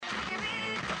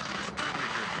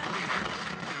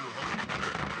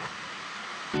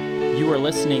You are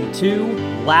listening to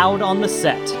Loud on the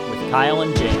Set with Kyle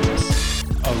and James.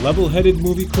 A level-headed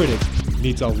movie critic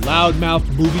meets a loudmouth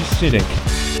movie cynic.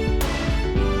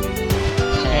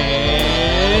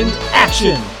 And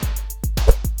action!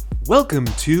 Welcome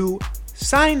to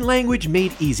Sign Language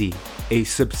Made Easy, a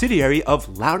subsidiary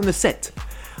of Loud on the Set.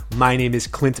 My name is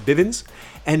Clint Bivens,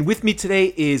 and with me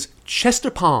today is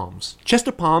Chester Palms.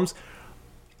 Chester Palms,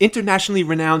 internationally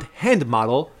renowned hand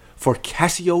model for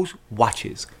Casio's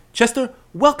watches. Chester,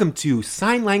 welcome to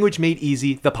Sign Language Made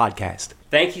Easy, the podcast.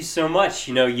 Thank you so much.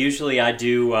 You know, usually I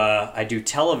do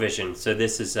television, so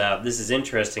this is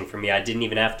interesting for me. I didn't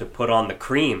even have to put on the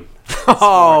cream.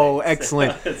 Oh,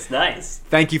 excellent! It's nice.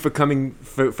 Thank you for coming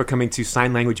to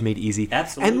Sign Language Made Easy.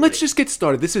 Absolutely. And let's just get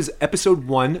started. This is episode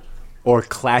 1, or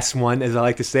class 1, as I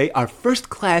like to say, our first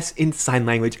class in sign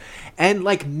language. And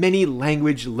like many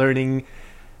language learning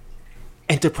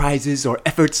enterprises or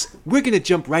efforts, we're going to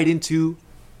jump right into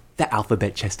the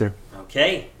alphabet, Chester.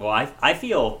 Okay. Well, I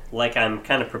feel like I'm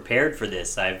kind of prepared for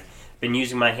this. I've been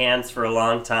using my hands for a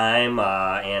long time,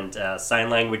 and sign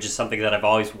language is something that I've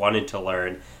always wanted to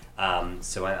learn.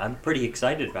 So I'm pretty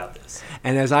excited about this.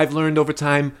 And as I've learned over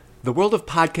time, the world of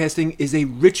podcasting is a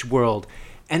rich world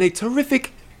and a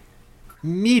terrific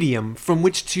medium from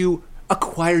which to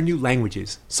acquire new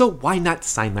languages. So why not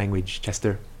sign language,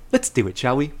 Chester? Let's do it,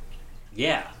 shall we?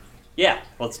 Yeah,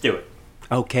 let's do it.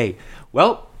 Okay,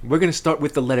 well, we're going to start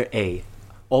with the letter A.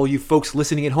 All you folks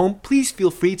listening at home, please feel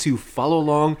free to follow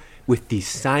along with the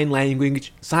sign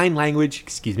language,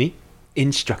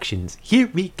 instructions. Here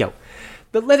we go.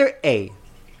 The letter A.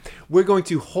 We're going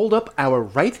to hold up our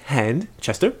right hand,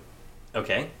 Chester.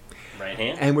 Okay, right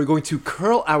hand. And we're going to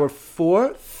curl our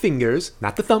 4 fingers,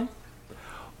 not the thumb,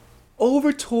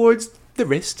 over towards the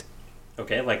wrist.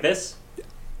 Okay, like this?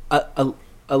 A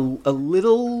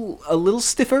little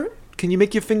stiffer. Can you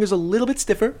make your fingers a little bit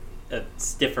stiffer?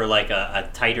 Stiffer, like a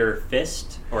tighter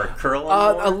fist or a curl?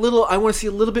 A little. I want to see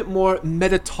a little bit more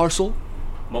metatarsal.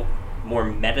 More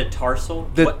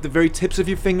metatarsal? The very tips of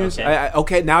your fingers. Okay.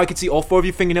 Okay, now I can see all 4 of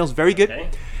your fingernails. Very good.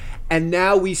 Okay. And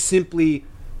now we simply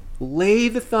lay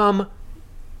the thumb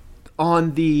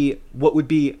on what would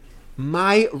be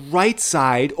my right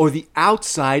side or the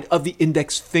outside of the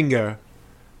index finger.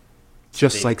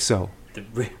 Just like so.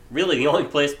 Really, the only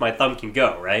place my thumb can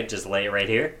go, right? Just lay it right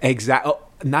here? Exactly. Oh,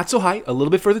 not so high. A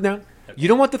little bit further down. Okay. You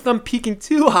don't want the thumb peaking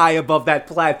too high above that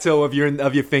plateau of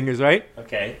your fingers, right?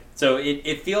 Okay. So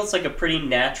it feels like a pretty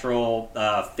natural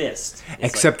fist.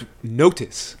 Except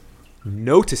notice,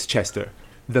 Chester,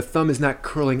 the thumb is not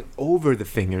curling over the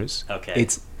fingers. Okay.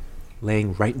 It's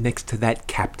laying right next to that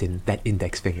captain, that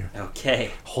index finger.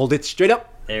 Okay. Hold it straight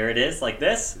up. There it is, like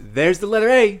this. There's the letter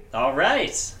A. All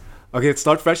right. Okay, let's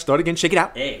start fresh. Start again. Shake it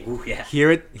out. Hey, ooh, yeah.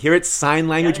 Hear it. Sign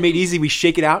language made easy. We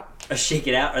shake it out. Shake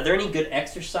it out. Are there any good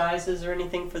exercises or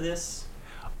anything for this?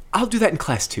 I'll do that in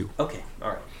class 2. Okay. All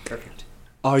right. Perfect.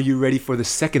 Are you ready for the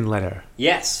second letter?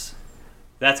 Yes.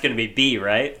 That's going to be B,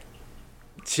 right?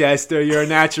 Chester, you're a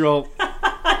natural.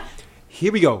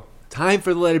 Here we go. Time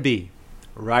for the letter B.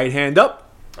 Right hand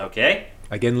up. Okay.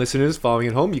 Again, listeners following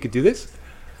at home, you can do this.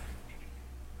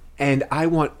 And I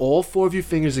want all 4 of your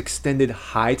fingers extended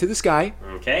high to the sky.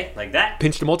 Okay, like that.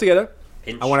 Pinch them all together.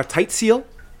 Pinch. I want a tight seal.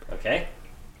 Okay.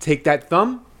 Take that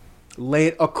thumb, lay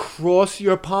it across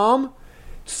your palm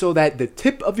so that the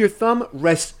tip of your thumb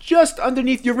rests just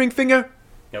underneath your ring finger.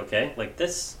 Okay, like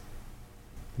this.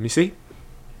 Let me see.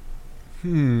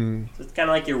 So it's kind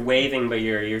of like you're waving, but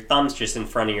your thumb's just in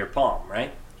front of your palm,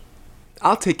 right?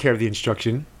 I'll take care of the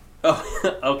instruction.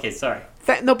 Oh, okay, sorry.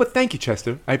 No, but thank you,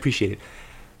 Chester. I appreciate it.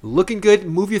 Looking good.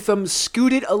 Move your thumb,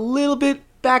 scoot it a little bit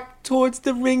back towards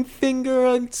the ring finger,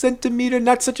 a centimeter,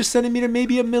 not such a centimeter,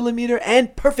 maybe a millimeter,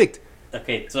 and perfect.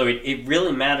 Okay, so it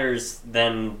really matters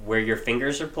then where your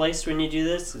fingers are placed when you do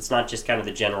this? It's not just kind of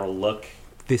the general look?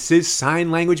 This is sign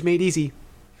language made easy.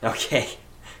 Okay.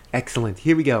 Excellent.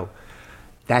 Here we go.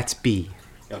 That's B.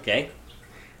 Okay,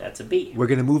 that's a B. We're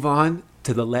going to move on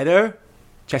to the letter,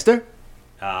 Chester?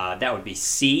 That would be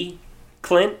C.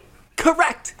 Clint?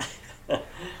 Correct!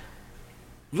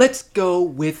 Let's go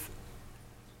with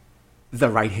the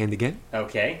right hand again.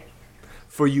 Okay.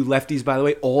 For you lefties, by the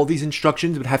way, all these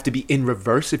instructions would have to be in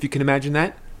reverse, if you can imagine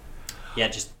that. Yeah,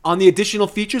 just... On the additional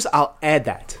features, I'll add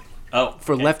that. Oh,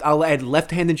 For okay. I'll add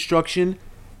left-hand instruction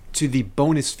to the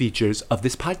bonus features of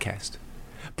this podcast.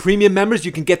 Premium members,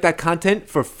 you can get that content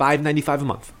for $5.95 a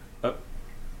month. Oh,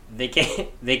 they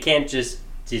can't just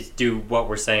do what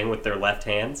we're saying with their left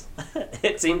hands.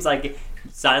 It seems like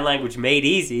sign language made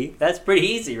easy. That's pretty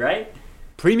easy, right?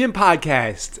 Premium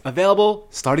podcast, available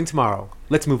starting tomorrow.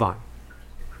 Let's move on.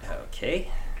 Okay.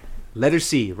 Letter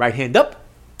C, right hand up.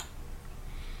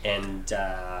 And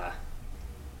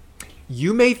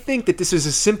You may think that this is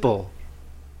as simple,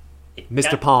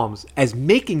 Mr. Palms, as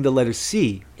making the letter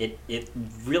C. It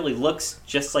really looks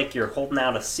just like you're holding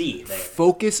out a C there.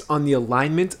 Focus on the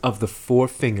alignment of the four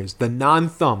fingers, the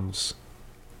non-thumbs.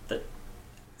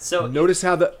 So Notice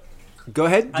how the... Go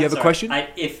ahead. Do you have a question?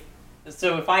 If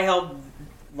I held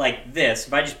like this,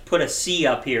 if I just put a C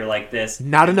up here like this,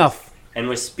 Not enough. and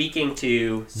was speaking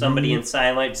to somebody in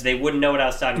sign language, they wouldn't know what I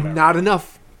was talking about. Not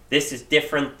enough. This is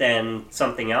different than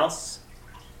something else.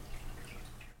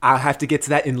 I'll have to get to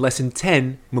that in lesson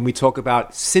 10 when we talk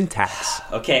about syntax.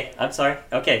 Okay, I'm sorry.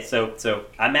 Okay, so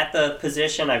I'm at the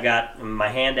position. I've got my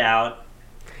hand out.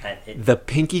 The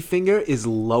pinky finger is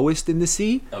lowest in the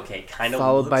C, Okay, kind of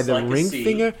followed looks by the like a ring C.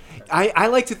 finger. I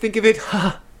like to think of it...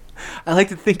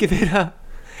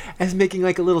 as making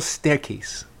like a little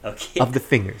staircase Okay. of the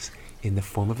fingers in the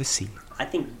form of a C. I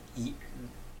think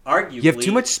arguably You have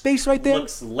too much space right there?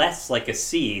 looks less like a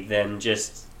C than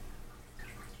just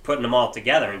putting them all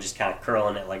together and just kind of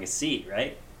curling it like a C,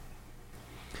 right?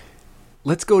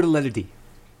 Let's go to letter D.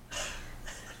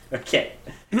 Okay.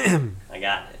 I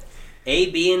got it.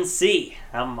 A, B, and C.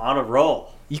 I'm on a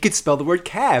roll. You could spell the word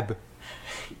cab.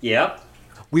 Yep.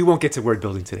 We won't get to word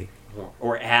building today.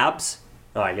 Or abs.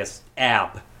 Oh, I guess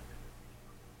ab.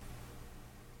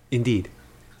 Indeed.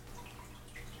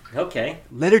 Okay.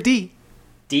 Letter D.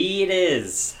 D it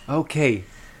is. Okay.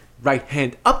 Right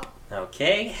hand up.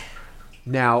 Okay.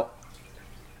 Now,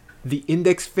 the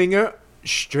index finger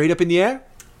straight up in the air.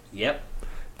 Yep.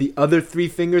 The other three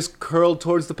fingers curled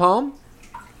towards the palm.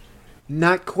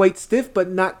 Not quite stiff, but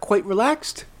not quite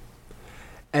relaxed.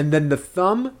 And then the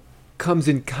thumb comes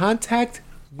in contact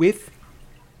with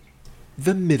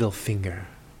the middle finger.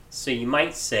 So you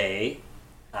might say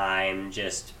I'm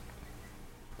just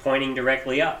pointing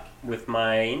directly up with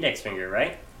my index finger,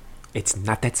 right? It's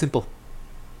not that simple.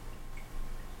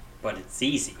 But it's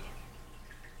easy.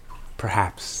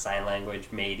 Perhaps. Sign language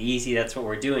made easy. That's what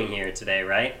we're doing here today,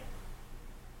 right?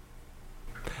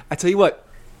 I tell you what.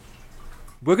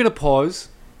 We're going to pause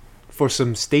for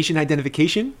some station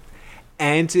identification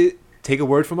and to take a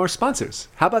word from our sponsors.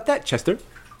 How about that, Chester?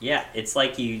 Yeah, it's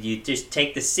like you just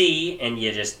take the C and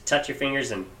you just touch your fingers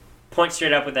and point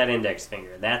straight up with that index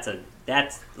finger.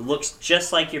 That looks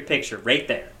just like your picture right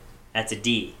there. That's a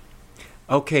D.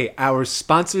 Okay, our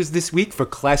sponsors this week for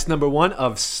class number 1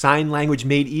 of Sign Language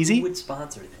Made Who Easy. would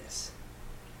sponsor this?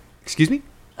 Excuse me?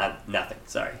 Nothing.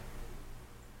 Sorry.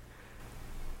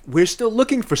 We're still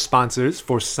looking for sponsors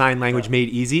for Sign Language Made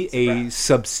Easy, a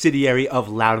subsidiary of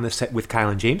Loud on the Set with Kyle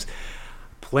and James.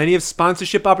 Plenty of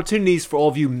sponsorship opportunities for all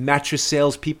of you mattress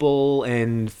salespeople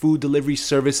and food delivery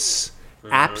service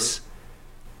apps.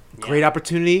 Great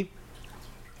opportunity.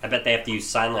 I bet they have to use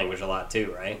sign language a lot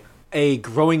too, right? A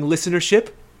growing listenership.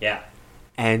 Yeah.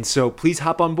 And so please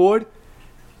hop on board.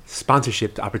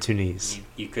 Sponsorship opportunities.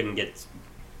 You couldn't get...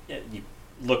 You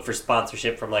look for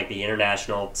sponsorship from like the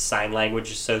International Sign Language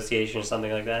Association or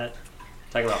something like that.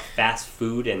 Talking about fast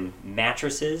food and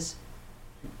mattresses.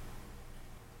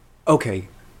 Okay.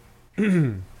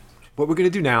 What we're going to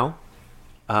do now,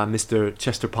 Mr.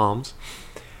 Chester Palms,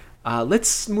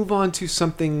 let's move on to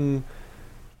something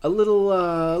a little...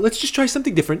 let's just try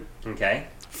something different Okay.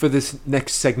 for this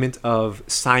next segment of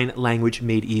Sign Language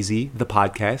Made Easy, the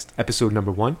podcast, episode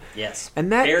number 1. Yes.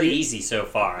 And that very is- easy so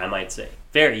far, I might say.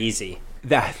 Very easy.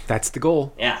 That's the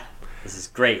goal. Yeah. This is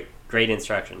great. Great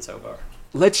instruction so far.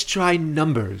 Let's try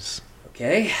numbers.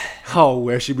 Okay. Oh,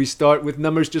 where should we start with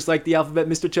numbers just like the alphabet,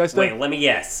 Mr. Chester? Wait, let me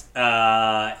guess.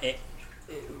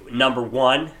 Number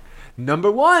 1. Number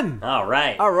 1. All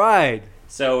right. All right.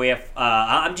 So if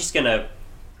I'm just gonna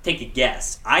take a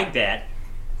guess. I bet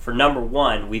for number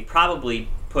 1 we probably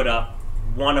put up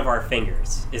one of our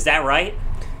fingers. Is that right?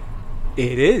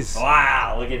 It is.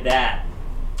 Wow! Look at that.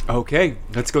 Okay,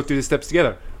 let's go through the steps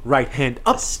together. Right hand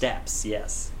up. Steps.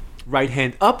 Yes. Right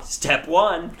hand up. Step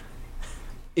 1.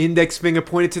 Index finger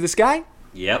pointed to the sky.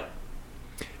 Yep.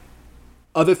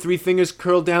 Other three fingers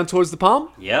curled down towards the palm.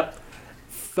 Yep.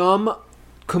 Thumb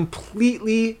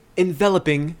completely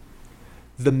enveloping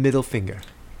the middle finger.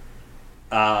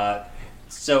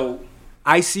 So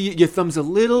I see your thumb's a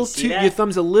little see too. that? Your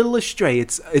thumb's a little astray.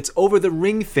 It's over the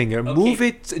ring finger. Move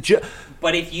it.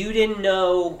 But if you didn't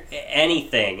know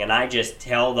anything and I just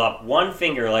held up one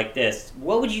finger like this,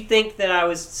 what would you think that I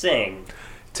was saying?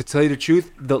 To tell you the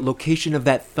truth, the location of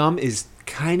that thumb is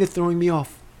kind of throwing me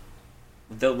off.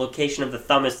 The location of the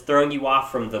thumb is throwing you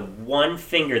off from the one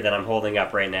finger that I'm holding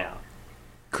up right now.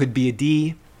 Could be a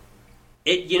D.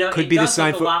 It Could it be the does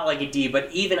sign look for- a lot like a D, but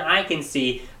even I can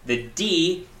see the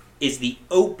D is the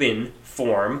open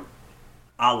form,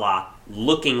 a la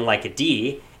looking like a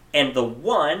D, And the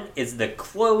 1 is the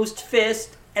closed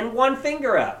fist and 1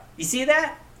 finger up. You see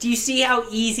that? Do you see how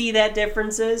easy that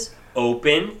difference is?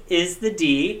 Open is the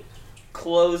D,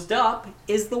 closed up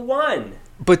is the 1.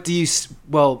 But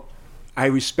well, I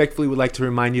respectfully would like to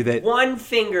remind you that 1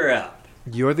 finger up.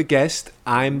 You're the guest,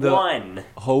 I'm the 1.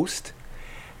 host,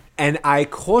 and I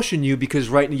caution you because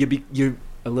right now you're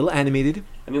a little animated.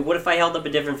 I mean, what if I held up a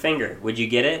different finger? Would you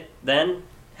get it then?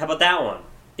 How about that one?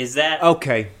 Is that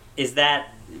Okay. Is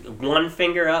that 1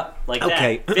 finger up like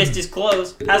Okay. that? Fist is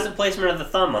closed. How's the placement of the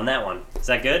thumb on that one? Is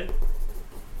that good?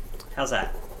 How's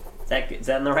that? Is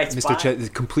that in the right Mr. spot? Chet is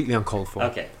completely uncalled for.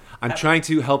 Okay. I'm trying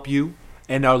to help you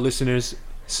and our listeners.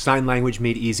 Sign language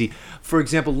made easy. For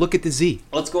example, look at the Z.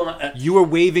 What's going on? You were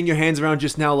waving your hands around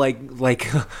just now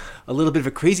like a little bit of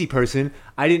a crazy person.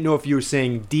 I didn't know if you were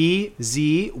saying D,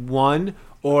 Z, 1,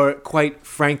 or quite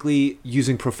frankly,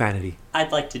 using profanity.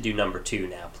 I'd like to do number 2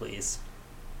 now, please.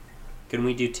 Can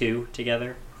we do 2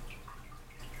 together?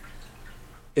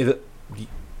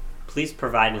 Please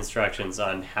provide instructions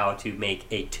on how to make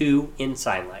a 2 in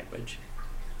sign language.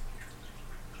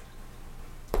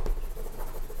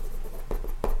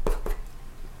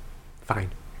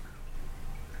 Fine.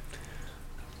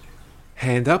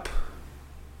 Hand up.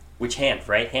 Which hand?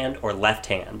 Right hand or left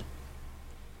hand?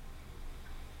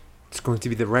 It's going to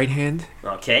be the right hand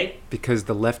Okay. because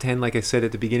the left hand, like I said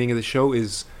at the beginning of the show,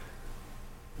 is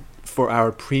for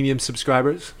our premium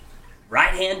subscribers.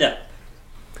 Right hand up.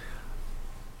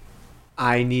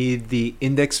 I need the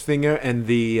index finger and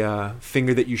the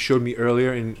finger that you showed me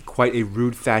earlier in quite a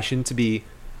rude fashion to be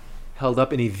held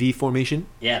up in a V formation.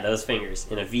 Yeah, those fingers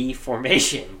in a V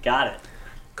formation. Got it.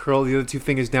 Curl the other 2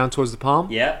 fingers down towards the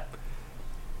palm. Yep.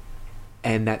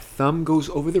 And that thumb goes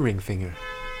over the ring finger.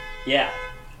 Yeah.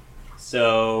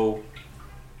 So,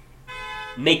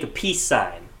 make a peace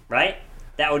sign, right?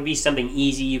 That would be something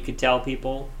easy you could tell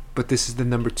people. But this is the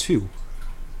number 2.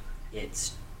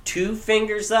 It's 2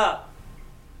 fingers up,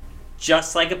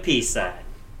 just like a peace sign.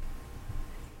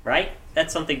 Right?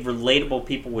 That's something relatable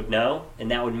people would know, and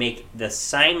that would make the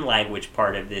sign language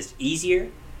part of this easier.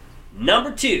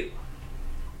 Number 2,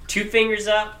 2 fingers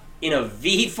up in a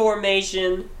V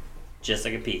formation, just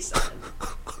like a peace sign.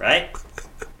 Right?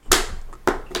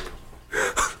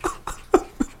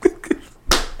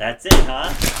 That's it,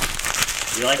 huh?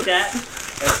 You like that?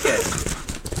 That's good.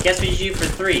 Guess what you do for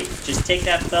 3? Just take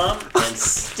that thumb and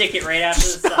stick it right out to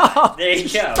the side. There you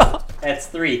go. That's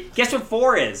 3. Guess what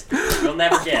 4 is? You'll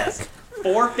never guess.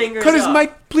 4 fingers Cut his up.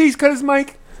 mic, please. Cut his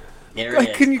mic. There it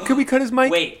is. Can we cut his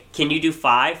mic? Wait, can you do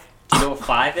 5? Do you know what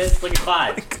 5 is? Look at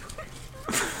 5.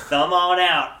 Thumb on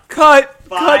out. Cut.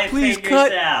 5 Cut, please. fingers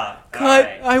Cut. out. Cut.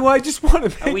 All right. I just want to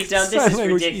make Are we done? This sign is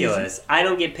language ridiculous. easy. I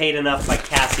don't get paid enough by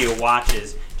Casio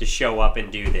watches to show up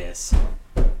and do this.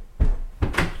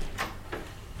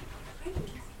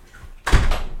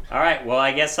 All right, well,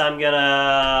 I guess I'm going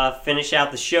to finish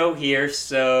out the show here.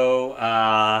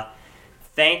 So,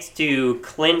 thanks to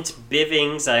Clint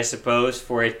Bivings, I suppose,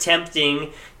 for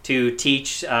attempting to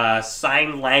teach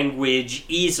sign language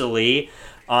easily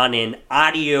on an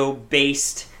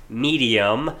audio-based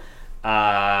medium.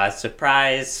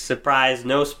 Surprise, surprise,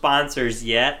 no sponsors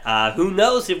yet. Who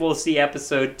knows if we'll see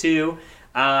episode 2.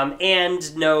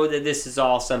 And know that this is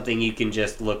all something you can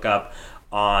just look up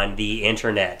on the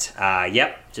internet.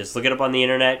 Yep, just look it up on the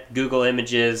internet, Google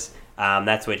Images.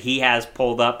 That's what he has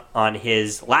pulled up on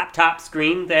his laptop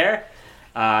screen there.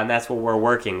 And that's what we're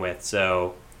working with.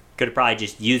 So could have probably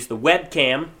just used the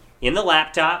webcam in the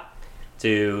laptop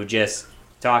to just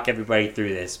talk everybody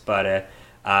through this. But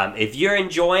if you're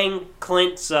enjoying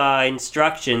Clint's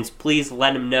instructions, please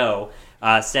let him know.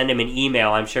 Send him an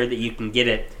email. I'm sure that you can get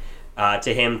it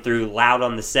to him through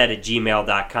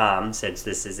loudontheset@gmail.com, since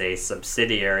this is a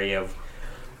subsidiary of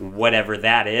whatever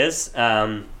that is.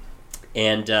 Yeah,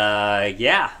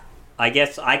 I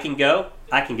guess I can go.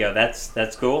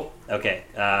 That's cool. Okay.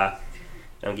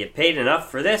 Don't get paid enough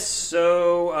for this,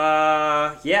 so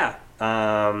yeah.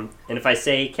 And if I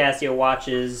say Casio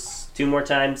watches 2 more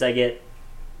times, I get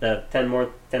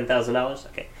 $10,000.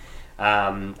 Okay.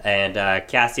 And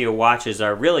Casio watches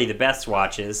are really the best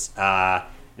watches.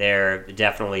 They're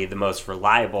definitely the most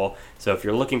reliable. So if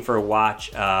you're looking for a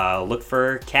watch, look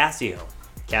for Casio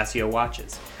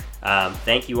watches.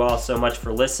 Thank you all so much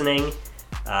for listening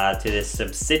to this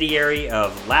subsidiary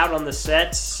of Loud on the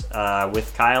Set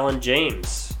with Kyle and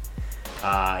James.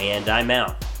 And I'm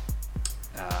out.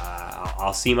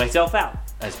 I'll see myself out,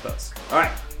 I suppose. All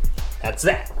right, that's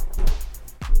that.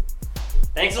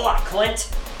 Thanks a lot, Clint.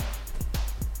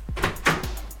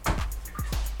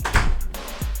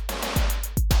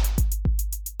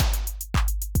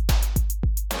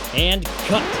 And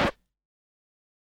cut.